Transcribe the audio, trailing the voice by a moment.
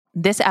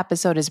This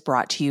episode is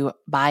brought to you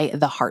by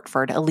The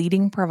Hartford, a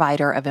leading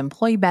provider of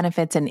employee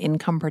benefits and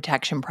income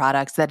protection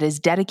products that is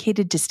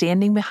dedicated to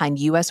standing behind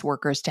U.S.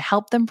 workers to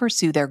help them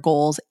pursue their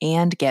goals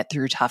and get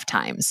through tough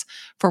times.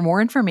 For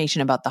more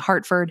information about The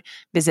Hartford,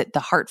 visit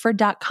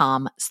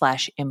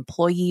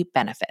thehartford.com/employee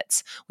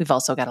benefits. We've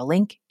also got a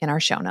link in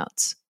our show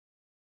notes.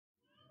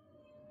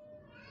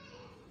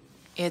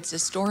 It's a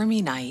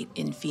stormy night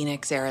in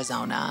Phoenix,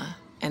 Arizona,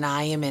 and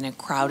I am in a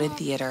crowded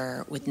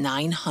theater with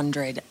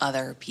 900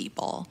 other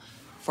people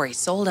for a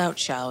sold-out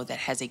show that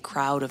has a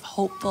crowd of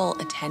hopeful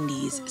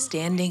attendees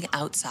standing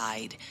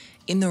outside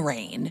in the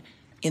rain,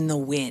 in the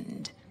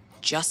wind,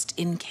 just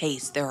in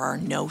case there are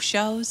no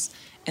shows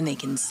and they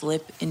can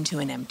slip into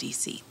an empty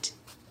seat.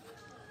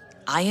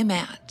 I am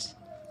at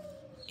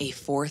a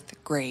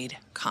fourth grade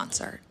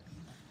concert.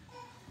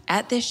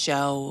 At this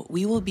show,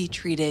 we will be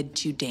treated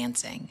to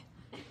dancing,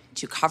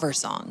 to cover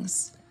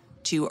songs,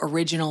 to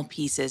original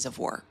pieces of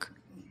work,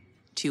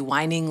 to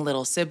whining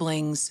little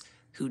siblings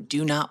who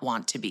do not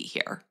want to be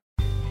here.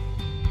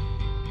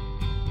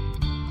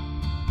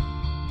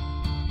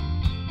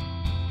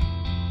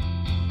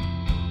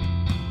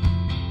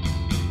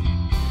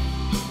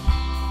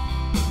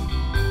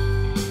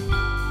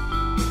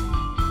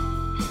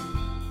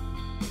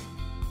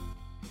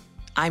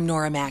 I'm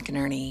Nora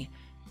McInerney,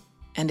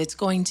 and it's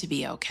going to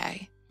be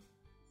okay.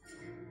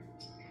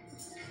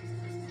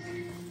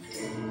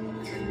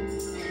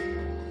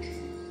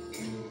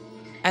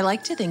 I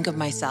like to think of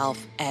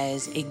myself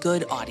as a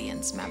good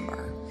audience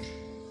member.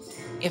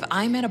 If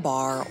I'm at a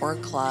bar or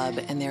a club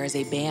and there is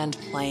a band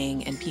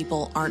playing and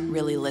people aren't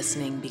really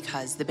listening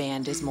because the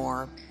band is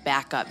more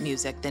backup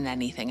music than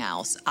anything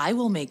else, I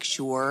will make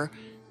sure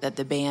that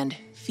the band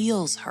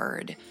feels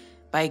heard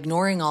by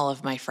ignoring all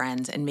of my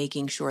friends and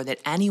making sure that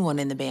anyone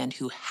in the band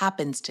who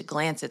happens to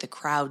glance at the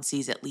crowd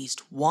sees at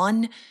least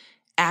one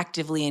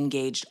actively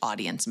engaged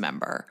audience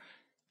member,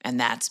 and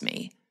that's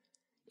me.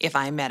 If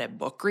I'm at a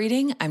book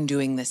reading, I'm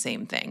doing the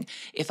same thing.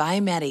 If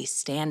I'm at a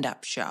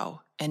stand-up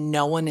show and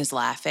no one is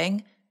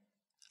laughing,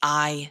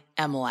 I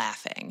am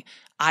laughing.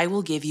 I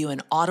will give you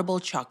an audible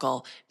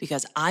chuckle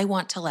because I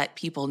want to let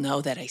people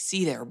know that I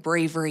see their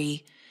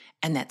bravery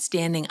and that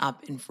standing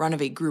up in front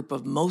of a group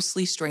of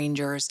mostly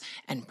strangers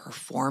and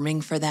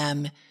performing for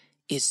them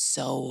is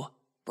so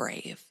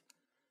brave.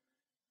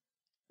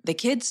 The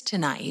kids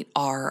tonight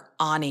are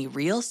on a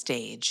real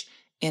stage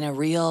in a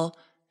real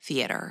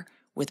theater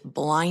with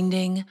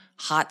blinding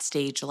hot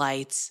stage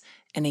lights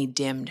and a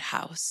dimmed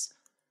house.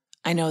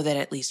 I know that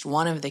at least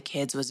one of the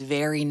kids was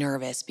very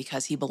nervous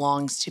because he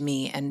belongs to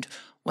me, and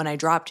when I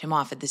dropped him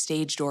off at the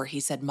stage door, he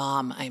said,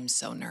 "Mom, I'm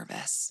so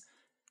nervous."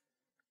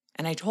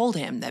 And I told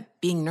him that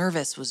being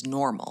nervous was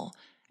normal,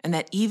 and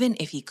that even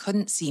if he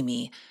couldn't see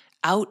me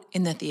out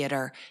in the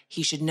theater,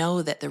 he should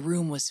know that the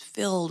room was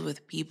filled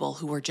with people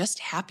who were just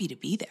happy to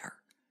be there.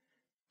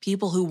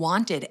 People who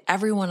wanted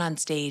everyone on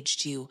stage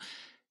to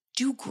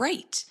do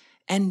great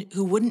and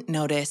who wouldn't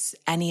notice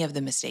any of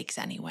the mistakes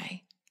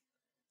anyway.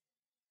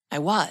 I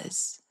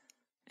was,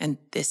 and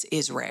this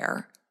is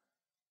rare,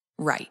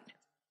 right.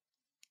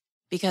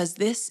 Because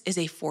this is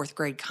a fourth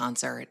grade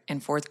concert,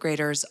 and fourth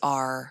graders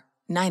are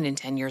 9 and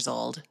 10 years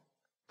old,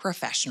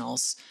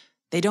 professionals.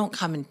 They don't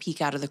come and peek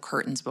out of the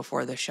curtains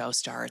before the show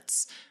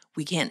starts.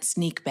 We can't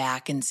sneak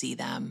back and see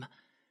them.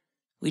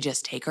 We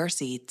just take our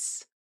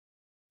seats,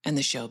 and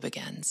the show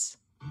begins.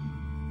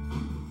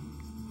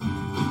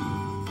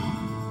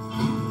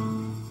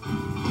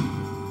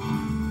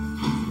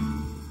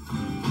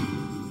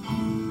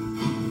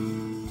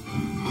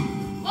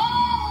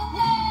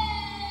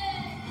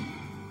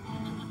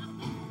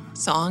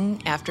 Song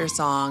after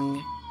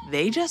song,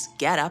 they just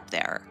get up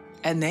there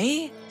and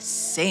they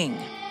sing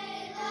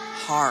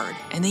hard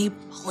and they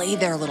play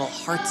their little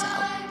hearts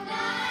out.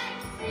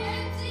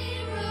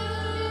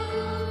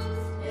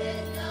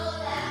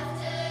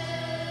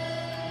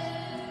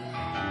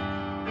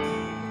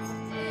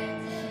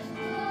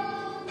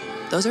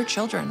 Those are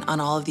children on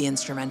all of the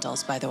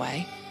instrumentals, by the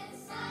way.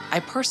 I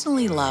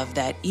personally love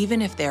that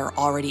even if they're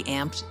already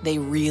amped, they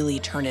really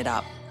turn it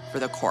up for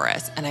the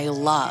chorus. And I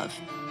love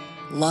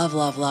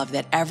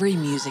that every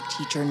music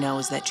teacher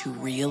knows that to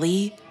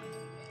really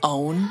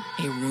own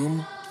a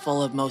room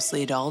full of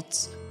mostly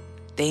adults,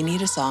 they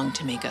need a song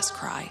to make us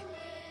cry.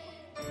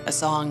 A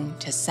song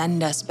to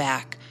send us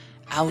back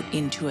out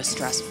into a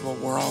stressful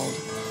world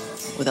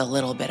with a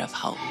little bit of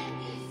hope.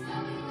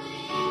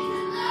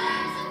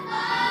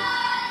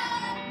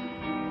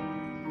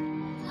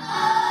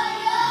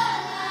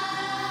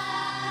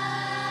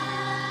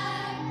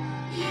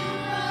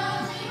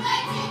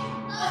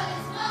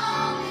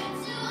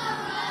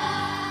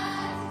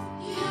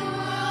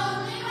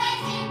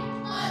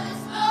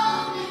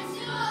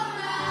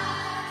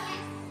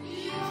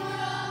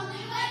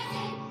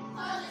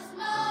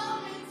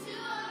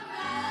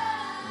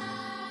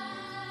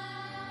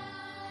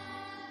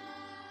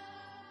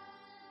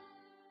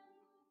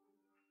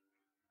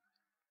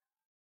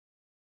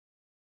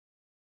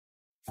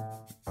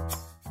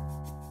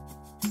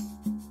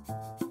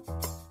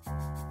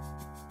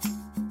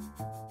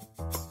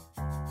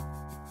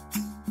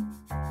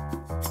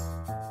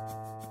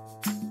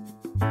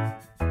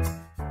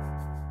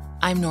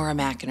 I'm Nora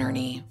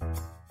McInerney,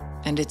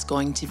 and it's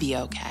going to be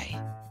okay.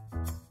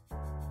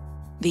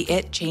 The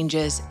It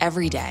changes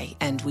every day,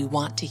 and we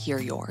want to hear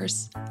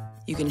yours.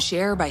 You can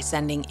share by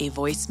sending a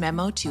voice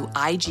memo to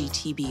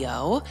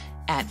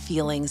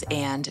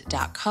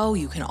igtbo@feelingsand.co.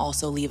 You can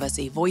also leave us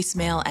a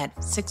voicemail at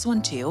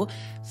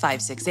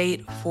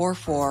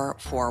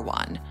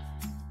 612-568-4441.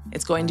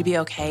 It's Going to Be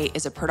Okay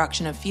is a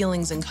production of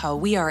Feelings & Co.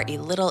 We are a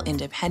little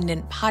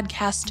independent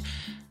podcast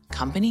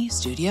company,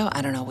 studio,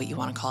 I don't know what you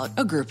want to call it,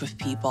 a group of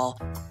people.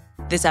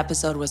 This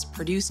episode was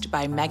produced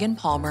by Megan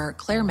Palmer,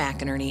 Claire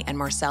McInerney, and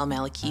Marcel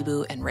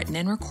Malakibu, and written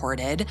and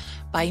recorded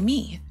by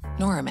me,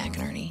 Nora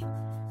McInerney.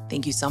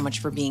 Thank you so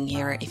much for being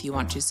here. If you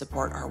want to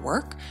support our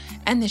work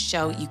and this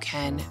show, you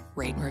can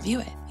rate and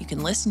review it. You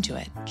can listen to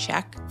it.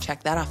 Check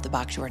that off the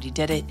box. You already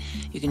did it.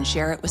 You can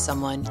share it with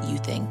someone you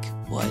think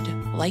would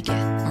like it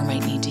or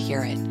might need to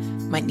hear it,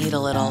 might need a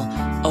little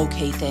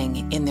okay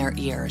thing in their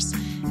ears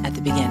at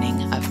the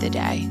beginning of the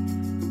day.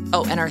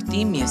 Oh, and our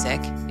theme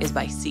music is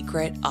by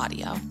Secret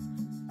Audio.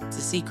 It's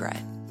a secret,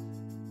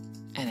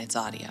 and it's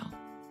audio.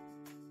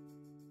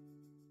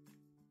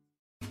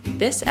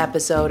 This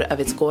episode of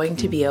It's Going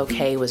to Be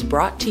Okay was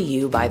brought to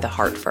you by The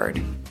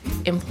Hartford.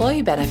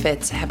 Employee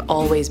benefits have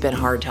always been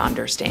hard to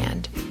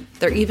understand.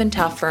 They're even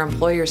tough for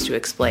employers to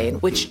explain,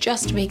 which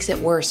just makes it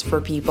worse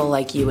for people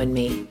like you and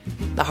me.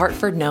 The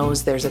Hartford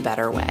knows there's a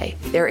better way.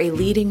 They're a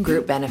leading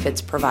group benefits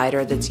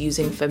provider that's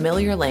using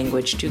familiar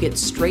language to get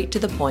straight to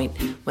the point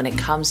when it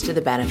comes to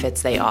the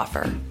benefits they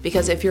offer.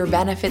 Because if your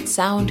benefits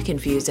sound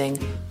confusing,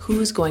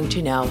 who's going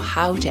to know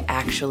how to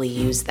actually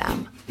use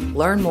them?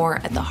 Learn more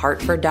at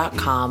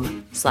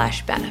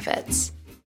thehartford.com/benefits.